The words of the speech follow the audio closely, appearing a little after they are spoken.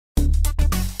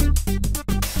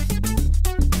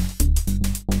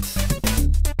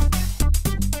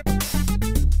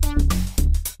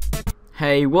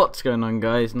Hey, what's going on,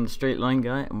 guys? I'm the Straight Line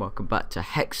Guy, and welcome back to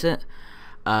Hexxit.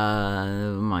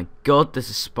 My god, there's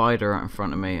a spider right in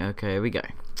front of me. Okay, here we go.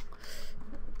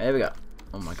 Here we go.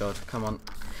 Oh my god, come on.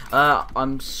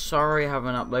 I'm sorry I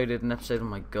haven't uploaded an episode. Oh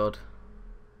my god.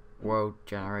 World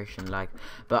generation lag.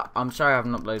 But I'm sorry I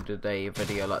haven't uploaded a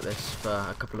video like this for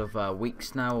a couple of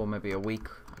weeks now, or maybe a week.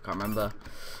 I can't remember.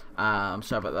 I'm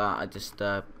sorry about that. I just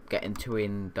getting too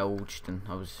indulged, and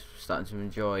I was starting to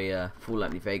enjoy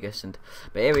Fallout New Vegas.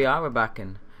 But here we are. We're back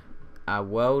in our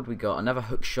world. We got another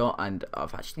hook shot, and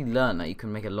I've actually learned that you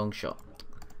can make a long shot.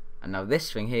 And now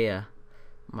this thing here,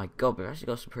 oh my god, we've actually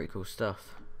got some pretty cool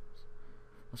stuff.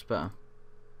 What's better?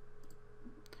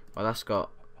 Well, that's got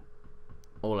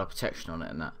all our protection on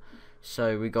it and that.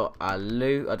 So we got our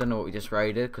loot. I don't know what we just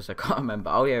raided because I can't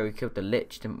remember. Oh yeah, we killed the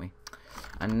lich, didn't we?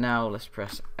 And now let's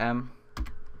press M.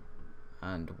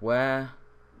 And where?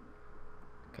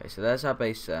 Okay, so there's our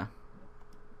base there.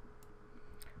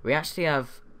 We actually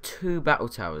have 2 battle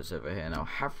towers over here now.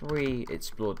 Have we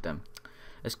explored them?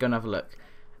 Let's go and have a look.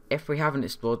 If we haven't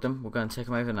explored them, we're going to take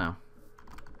them over now.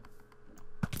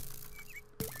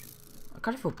 I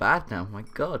kind of feel bad now. My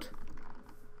god,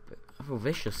 I feel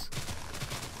vicious.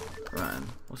 Right,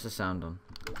 what's the sound on?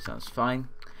 Sounds fine.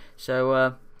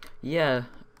 So yeah.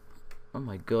 Oh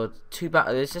my god, 2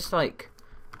 battle. It's just like,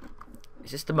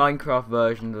 it's just the Minecraft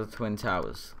version of the Twin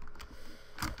Towers.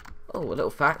 Oh, a little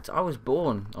fact: I was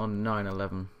born on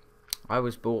 9/11. I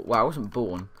was born. Well, I wasn't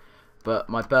born, but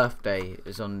my birthday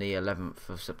is on the 11th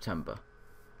of September.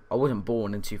 I wasn't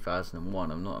born in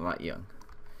 2001. I'm not that young.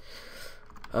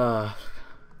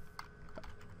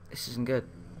 This isn't good.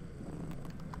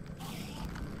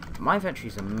 My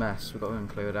inventory's a mess. We've got to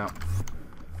clear it out.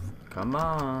 Come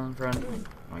on, friend.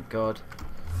 Oh my god.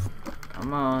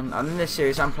 Come on. And in this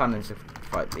series, I'm planning to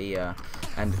fight the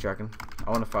Ender Dragon. I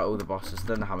want to fight all the bosses. I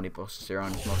don't know how many bosses there are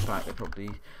in this mod pack. There probably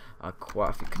are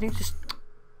quite a few. Can you just...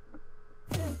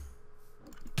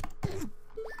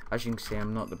 As you can see,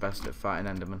 I'm not the best at fighting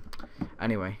Enderman.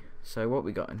 Anyway, so what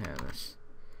we got in here? Let's...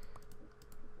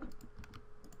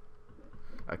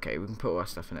 Okay, we can put all our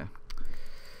stuff in here,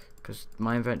 because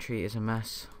my inventory is a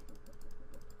mess.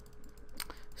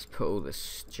 Let's put all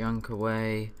this junk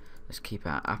away. Let's keep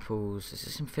our apples. This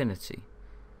is infinity.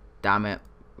 Damn it.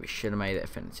 We should have made it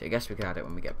infinity. I guess we can add it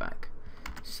when we get back.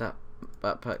 So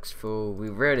that backpack's full. We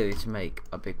really need to make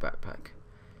a big backpack.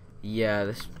 Yeah,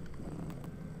 this.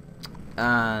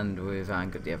 And we've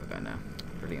angered the other guy now.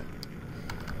 Brilliant.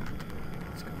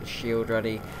 Let's get the shield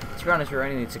ready. To be honest, we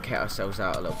only need to kit ourselves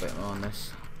out a little bit more on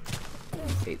this.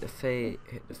 Hit the feet.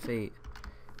 Hit the feet.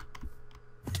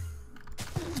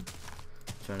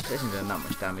 So it isn't doing that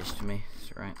much damage to me.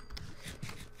 It's alright.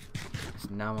 There's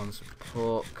nam on some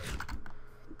pork.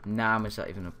 Nam, is that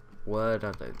even a word?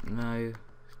 I don't know.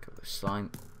 Let's go with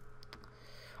slime.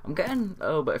 I'm getting a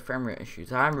little bit of frame rate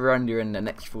issues. I'm rendering the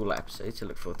next Fallout episode, to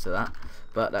look forward to that.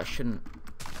 But that shouldn't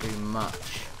do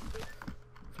much.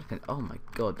 Flipping, oh my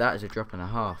god, that is a drop and a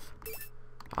half.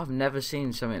 I've never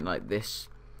seen something like this.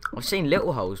 I've seen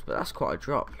little holes, but that's quite a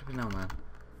drop. Flipping hell, man.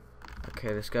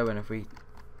 Okay, let's go in. If we...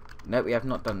 No, we have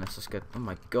not done this. That's good. Oh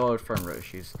my god, frame rate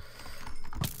issues.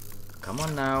 Come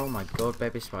on now. My god,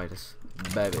 baby spiders.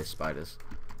 Baby spiders.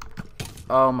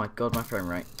 Oh my god, my frame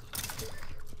rate.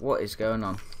 What is going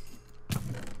on?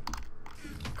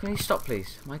 Can you stop,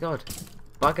 please? My god.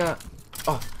 Bugger.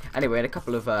 Oh, anyway, in a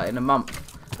couple of, in a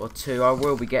month or 2, I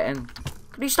will be getting...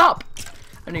 Can you stop?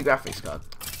 A new graphics card.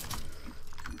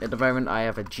 At the moment, I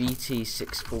have a GT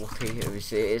 640.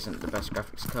 Obviously, it isn't the best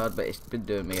graphics card, but it's been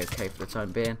doing me okay for the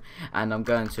time being. And I'm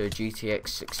going to a GTX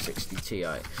 660 Ti.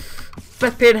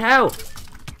 Flipping hell!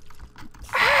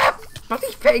 Ah,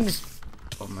 bloody things!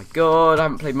 Oh my god, I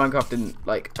haven't played Minecraft in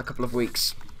like a couple of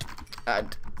weeks.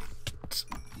 And...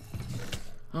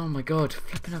 Oh my god,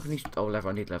 flipping hell, can you... Oh, level,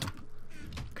 I need level.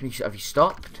 Can you... Have you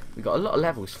stopped? We got a lot of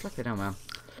levels. Flipping hell, man.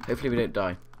 Hopefully we don't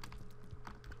die.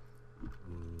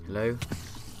 Hello?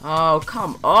 Oh,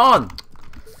 come on!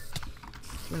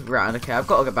 Move around. Okay, I've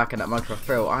got to get back in that Minecraft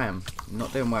thrill. I am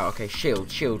not doing well. Okay,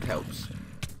 shield. Shield helps.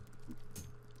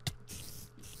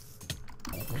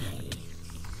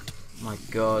 My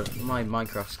god, my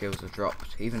Minecraft skills have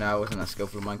dropped. Even though I wasn't that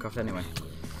skillful in Minecraft anyway.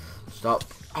 Stop.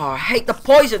 Oh, I hate the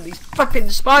poison! These flipping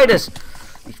spiders!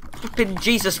 These flipping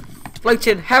Jesus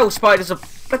floating hell spiders are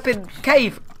flipping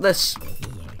caveless.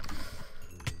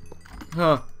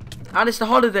 Huh. And it's the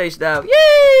holidays now.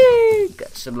 Yay! Get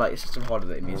some like some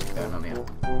holiday music going on here.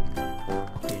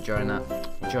 You enjoying that?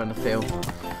 Enjoying the feel?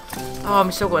 Oh,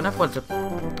 I'm still got enough ones to...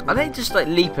 I think just like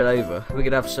leap it over. We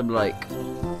could have some like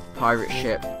pirate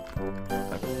ship.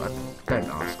 I don't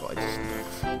ask what I just...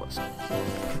 What's...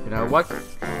 You know, what?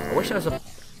 I wish there was a...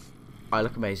 I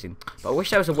look amazing. But I wish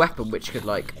there was a weapon which could,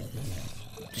 like,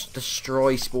 just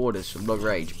destroy spawners from long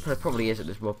range. There probably is in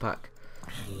this mod pack.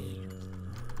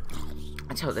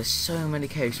 I tell you, there's so many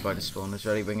cave spider spawners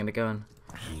ready. We're going to go and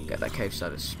get that cave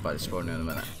spider spawner in a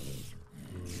minute.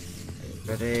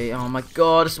 Ready? Oh my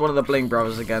god, it's one of the Bling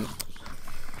brothers again.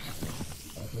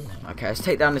 Okay, let's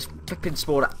take down this flipping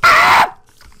spawner. Ah!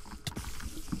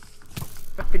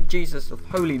 Flipping Jesus of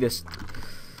holiness.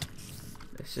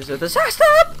 This is a disaster!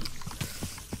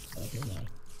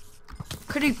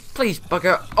 Could you please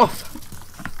bugger off?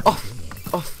 Off.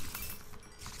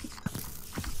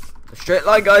 The straight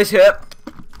line guy's here.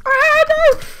 Ah,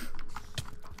 no!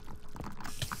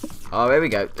 Oh, here we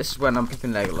go. This is when I'm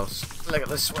flipping Legolas. Look at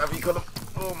this, whatever you call him.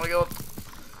 Oh my god.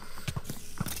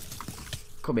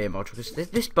 Come here,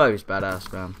 Modric. This bow is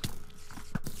badass, man.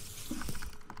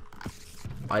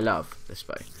 I love this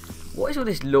bow. What is all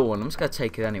this lawn? I'm just going to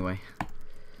take it anyway.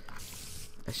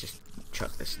 Let's just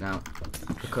chuck this now.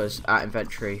 Because our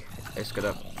inventory is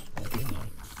going to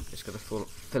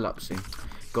fill up soon.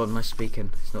 God, my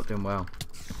speaking. It's not doing well.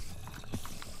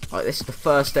 Right, this is the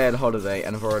first day of the holiday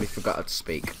and I've already forgotten to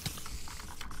speak.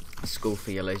 School for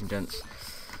you, ladies and gents.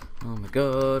 Oh my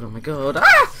god, oh my god.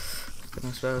 Ah!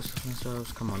 Goodness spells.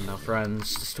 Come on now,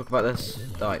 friends. Let's talk about this.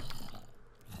 Die.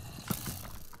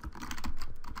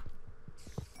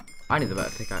 I need the better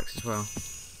pickaxe as well.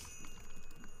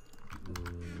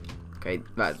 Okay,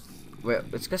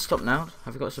 let's get stopped now.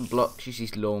 Have we got some blocks? Use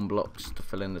these lawn blocks to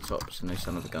fill in the tops and no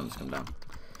son of the guns come down.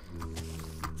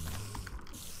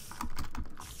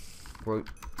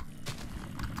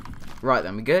 Right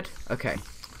then, we good? Okay.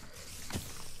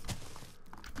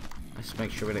 Let's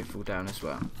make sure we don't fall down as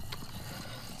well.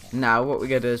 Now, what we're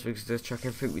going to do is we're going to chuck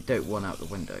everything we don't want out the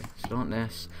window. So, not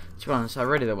this. To be honest, I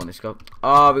really don't want this go.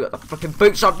 Oh, we got the fucking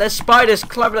boots up. There's spiders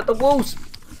climbing at the walls.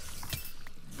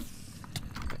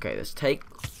 Okay, let's take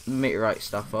meteorite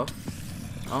stuff off.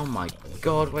 Oh my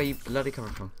god, where are you bloody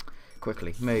coming from?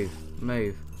 Quickly, move.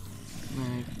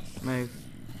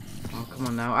 Oh, come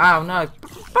on now. Ow, no.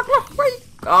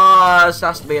 Oh, this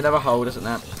has to be another hole, doesn't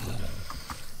it?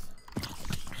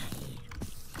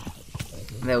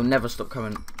 They'll never stop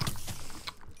coming.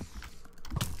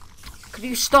 Could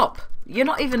you stop? You're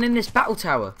not even in this battle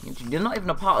tower. You're not even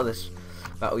a part of this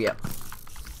battle yet.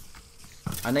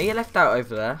 I know you're left out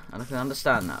over there, and I can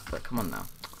understand that, but come on now.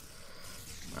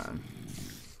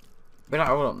 We don't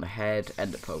roll up the head,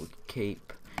 ender pearl we can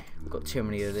keep. We've got too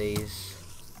many of these.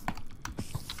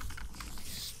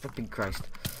 Flipping Christ.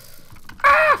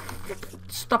 Ah!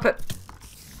 Stop it!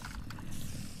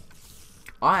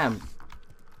 I am...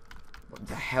 What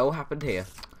the hell happened here?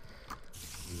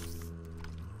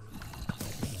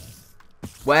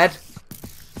 Where'd?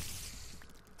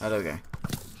 Oh, there we go.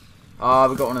 Oh,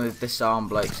 we got one of the disarmed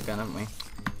blokes again, haven't we?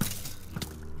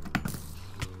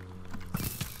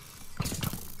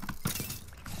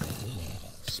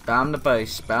 Spam the bow,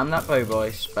 spam that bow,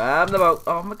 boy. Spam the bow.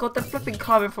 Oh my god, they're flipping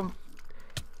climbing from...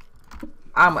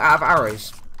 I'm out of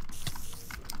arrows.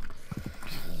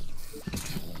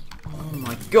 Oh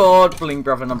my god, Bling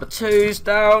Brother number 2's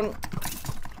down.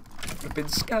 Flipping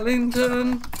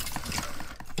Skellington.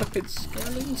 Flipping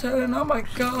Skellington. Oh my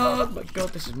god,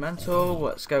 this is mental.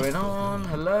 What's going on?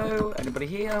 Hello? Anybody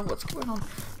here? What's going on?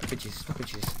 Flipping Jesus.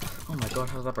 Oh my god,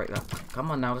 how did I break that?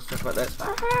 Come on now, let's talk about this.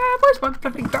 Ah, where's my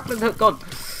flipping grappling hook gone?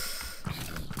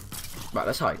 Right,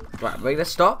 let's hide. Right, ready to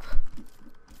stop?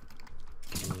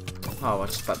 Oh, I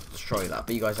was just about to destroy that,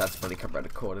 but you guys had to probably come around the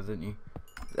corner, didn't you?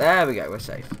 There we go, we're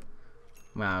safe.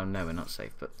 Well, no, we're not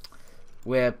safe, but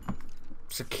we're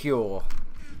secure.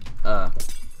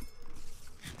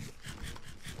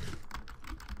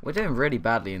 We're doing really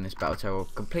badly in this battle tower.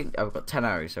 Completely, I've got 10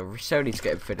 arrows, so we so need to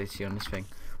get infinity on this thing.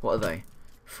 What are they?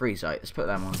 Freezite. Let's put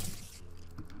them on.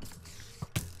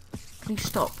 Can you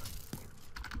stop?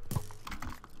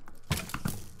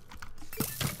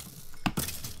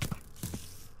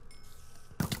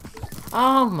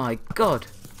 Oh my god.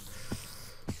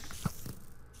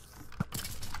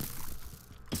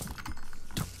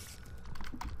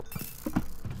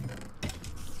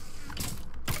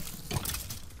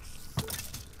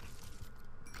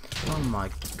 Oh my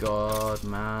god,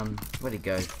 man. Where'd he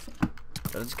go? Did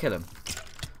I just kill him?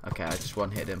 Okay, I just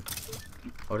one-hit him.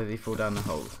 Or did he fall down the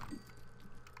hole?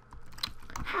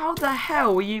 How the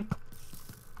hell were you...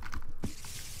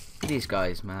 These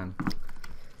guys, man.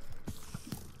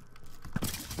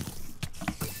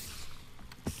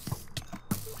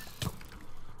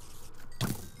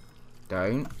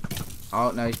 Don't.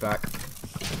 Oh, no, he's back.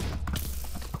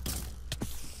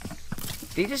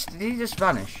 Did he just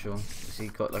vanish, or has he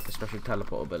got like a special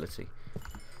teleport ability?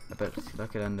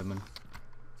 Like an Enderman.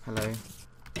 Hello.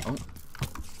 Oh.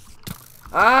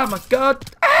 Ah, my God.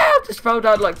 Ah, just fell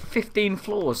down like 15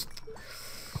 floors.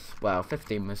 Well,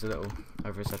 15 was a little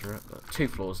over-exaggerate, but 2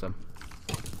 floors then.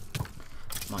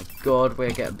 My God,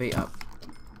 we're getting beat up.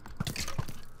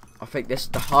 I think this is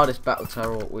the hardest battle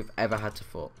tower we've ever had to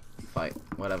fight.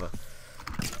 Whatever.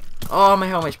 Oh, my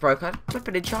helmet's broke. I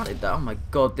flipping enchanted that. Oh my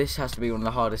God, this has to be one of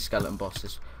the hardest skeleton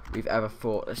bosses we've ever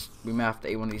fought. We may have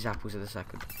to eat one of these apples in a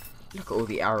second. Look at all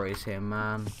the arrows here,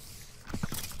 man.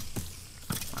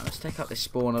 Right, let's take out this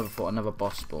spawner before another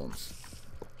boss spawns.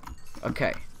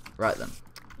 Okay, right then.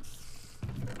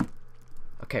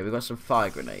 Okay, we've got some fire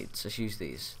grenades. Let's use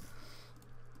these.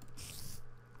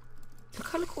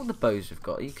 Look at all the bows we've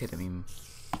got. Are you kidding me?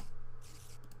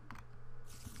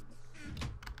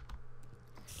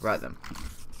 Right then.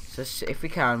 So if we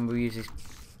can, we'll use these.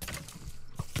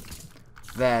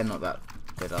 They're not that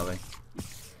good, are they?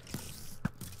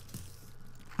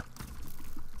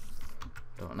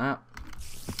 Don't want that.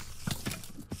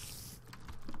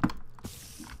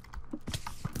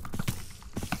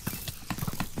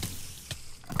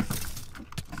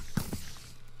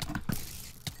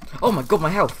 Oh my God, my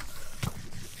health!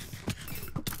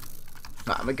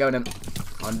 Right, we're going in.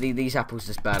 Oh, these apples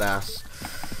are just badass.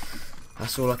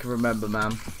 That's all I can remember,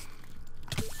 man.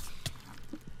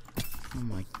 Oh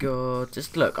my God.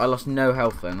 Just look, I lost no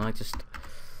health then.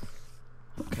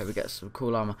 Okay, we get some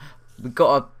cool armor. We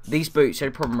got these boots. The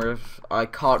only problem is I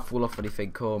can't fall off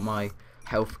anything or my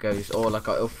health goes, or like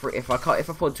if I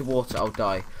fall into water, I'll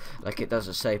die. Like it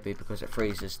doesn't save me because it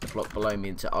freezes the block below me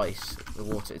into ice, the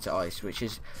water into ice, which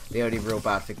is the only real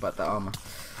bad thing about that armor.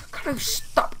 Can I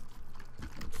stop?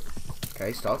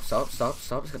 Okay, stop. It's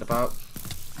got about.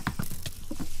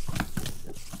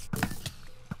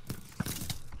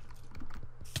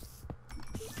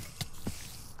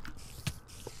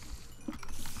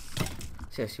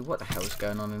 Seriously, what the hell is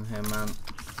going on in here, man?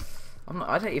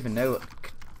 I don't even know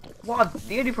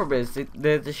the only problem is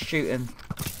they're just shooting.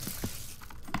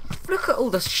 Look at all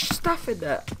the stuff in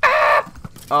there. Ah!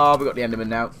 Oh, we got the Enderman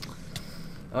now.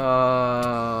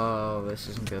 Oh, this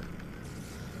isn't good.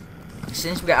 As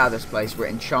soon as we get out of this place, we're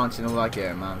enchanting all our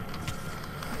gear, man.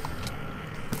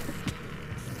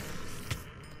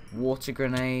 Water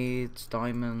grenades,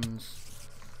 diamonds.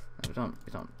 No,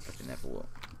 we don't fucking never walk.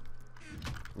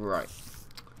 Right.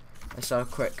 Let's have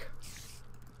a quick.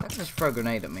 I can just throw a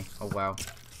grenade at me. Oh wow.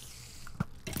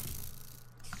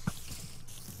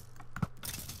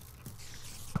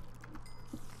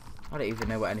 I don't even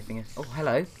know what anything is. Oh,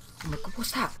 hello. Oh my God,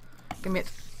 what's that? Give me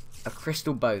a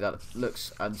crystal bow that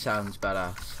looks and sounds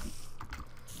badass.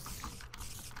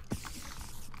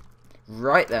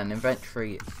 Right then,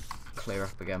 inventory clear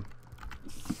up again.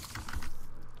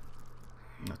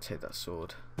 I'll take that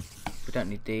sword. We don't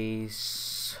need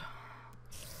these.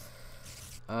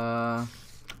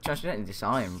 Josh, we don't need this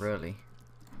iron, really.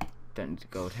 Don't need the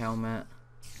gold helmet.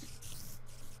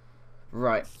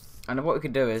 Right. And what we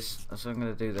can do is, so I'm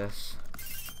going to do this.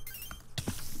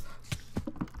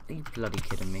 Are you bloody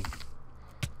kidding me?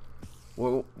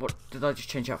 What did I just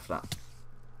change out for that?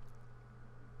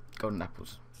 Golden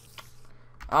apples.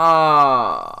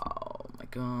 Oh my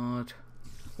God.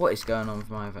 What is going on with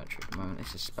my inventory at the moment?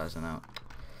 This is spazzing out.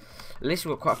 At least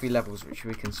we've got quite a few levels which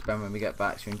we can spend when we get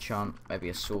back to enchant maybe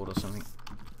a sword or something.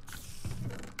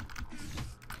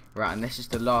 Right, and this is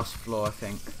the last floor, I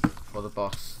think, for the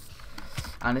boss.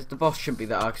 And the boss shouldn't be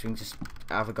that hard because we can just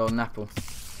have a golden apple.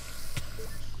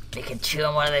 You can chew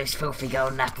on one of those filthy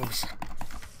golden apples.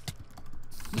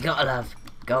 You gotta love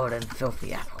golden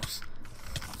filthy apples.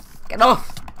 Get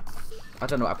off! I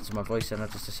don't know what happened to my voice and I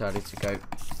just decided to go,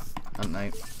 I don't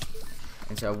know,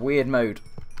 into a weird mode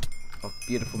of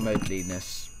beautiful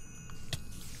modeliness.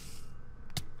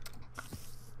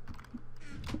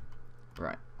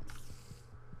 Right.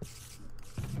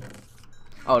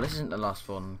 Oh, this isn't the last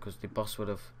one because the boss would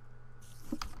have.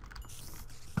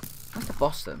 That's the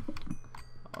boss then.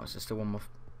 Oh, is there still one more?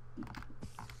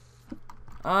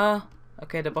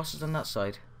 Okay, the boss is on that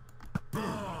side.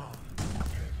 Oh,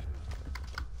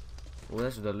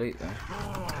 there's the loot there.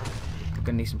 We're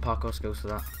gonna need some parkour skills for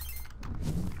that.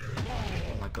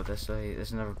 Oh my God,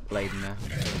 there's another blade in there.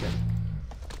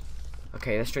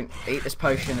 Okay, let's eat this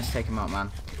potion. Let's take him out,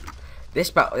 man.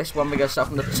 This one we're gonna start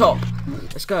from the top.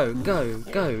 Let's go. Oh,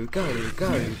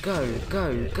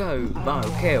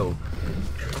 kill.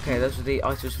 Okay, those are the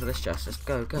items for this chest. Let's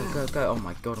go. Oh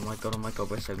my god,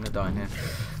 we're so gonna die in here.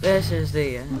 This is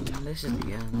the end.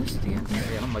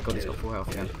 Oh my god, he's got full health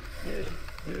again.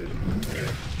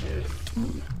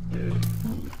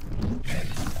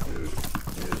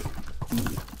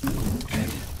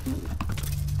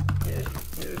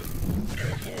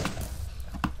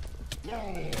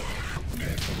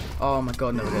 Oh my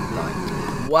god, never gonna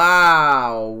die.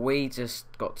 Wow, we just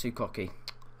got too cocky.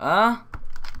 I'll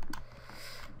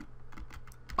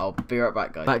be right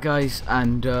back, guys.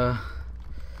 And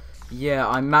yeah,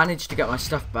 I managed to get my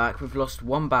stuff back. We've lost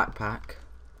one backpack,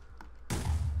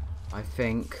 I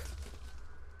think,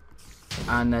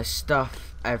 and there's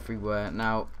stuff everywhere.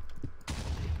 Now,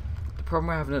 the problem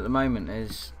we're having at the moment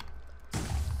is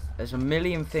there's a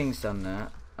million things down there,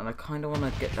 and I kind of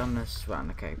want to get down this one.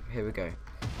 Okay, here we go.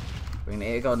 We're gonna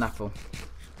eat a golden apple.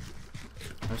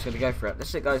 I'm just gonna go for it.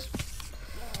 That's it, guys.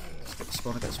 Let's get the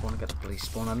spawner, get the police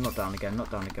spawner. I'm not down again, We're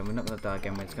not gonna die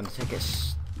again. We're just gonna take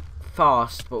it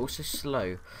fast, but also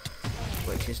slow,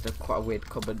 which is quite a weird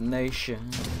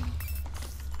combination.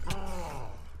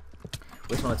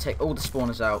 We just want to take all the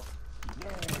spawners out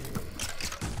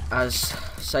as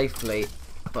safely,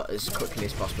 but as quickly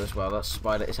as possible as well. That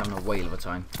spider is having a whale of a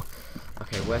time.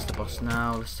 Okay, where's the boss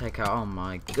now? Let's take out. Oh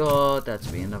my god, there's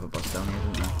to be another boss down here,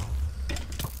 isn't there?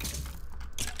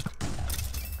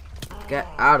 Get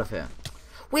out of here.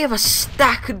 We have a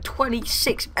stack and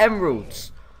 26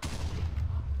 emeralds.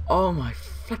 Oh my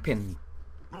flipping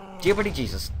Jeopardy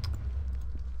Jesus.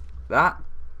 That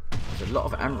is a lot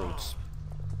of emeralds.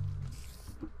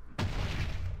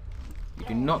 You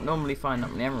do not normally find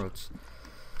that many emeralds.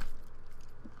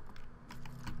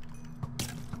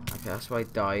 Okay, that's why I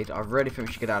died. I really think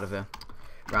we should get out of here.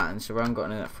 Right, and so we haven't got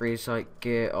any of that freeze like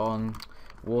gear on.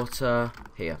 Water.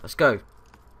 Here, let's go.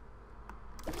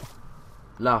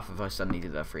 Laugh if I suddenly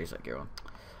did that freeze like gear on.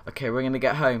 Okay, we're gonna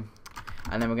get home.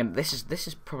 And then we're gonna this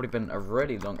has probably been a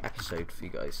really long episode for you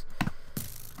guys.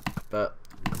 But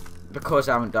because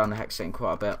I haven't done the Hexxit in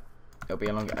quite a bit, it'll be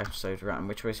a longer episode. Right, and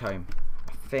which way's home?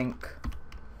 I think,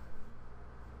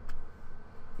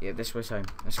 yeah, this way's home.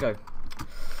 Let's go.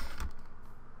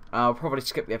 I'll probably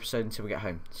skip the episode until we get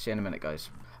home. See you in a minute, guys.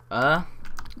 We're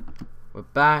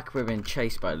back. We're being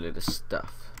chased by a load of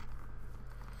stuff.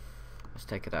 Let's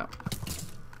take it out.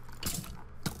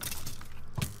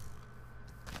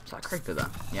 Is that a creeper there?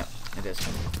 Yep, it is.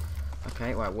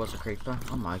 Okay, well, it was a creeper.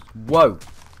 Oh my, whoa!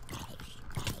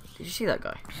 Did you see that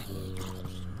guy?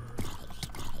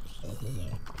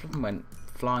 He went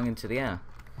flying into the air.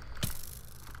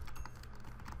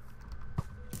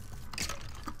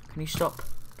 Can you stop,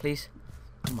 please?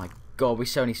 Oh my god, we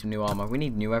so need some new armor. We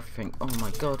need new everything. Oh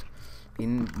my god.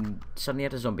 He suddenly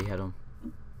had a zombie head on.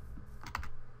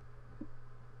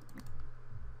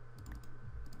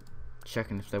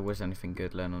 Checking if there was anything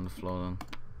good laying on the floor then.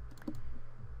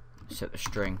 Set the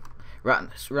string. Right,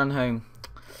 let's run home.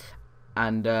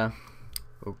 And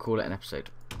we'll call it an episode.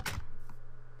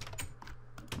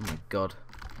 Oh my god.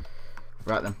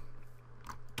 Right then.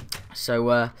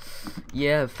 So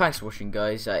yeah, thanks for watching,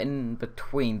 guys. In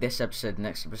between this episode and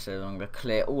next episode, I'm gonna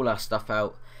clear all our stuff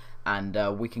out, and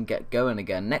we can get going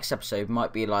again. Next episode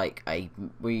might be like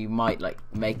we might like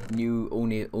make all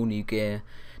new gear,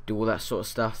 do all that sort of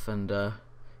stuff, and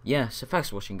yeah. So thanks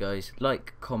for watching, guys.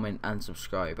 Like, comment, and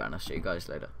subscribe, and I'll see you guys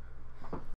later.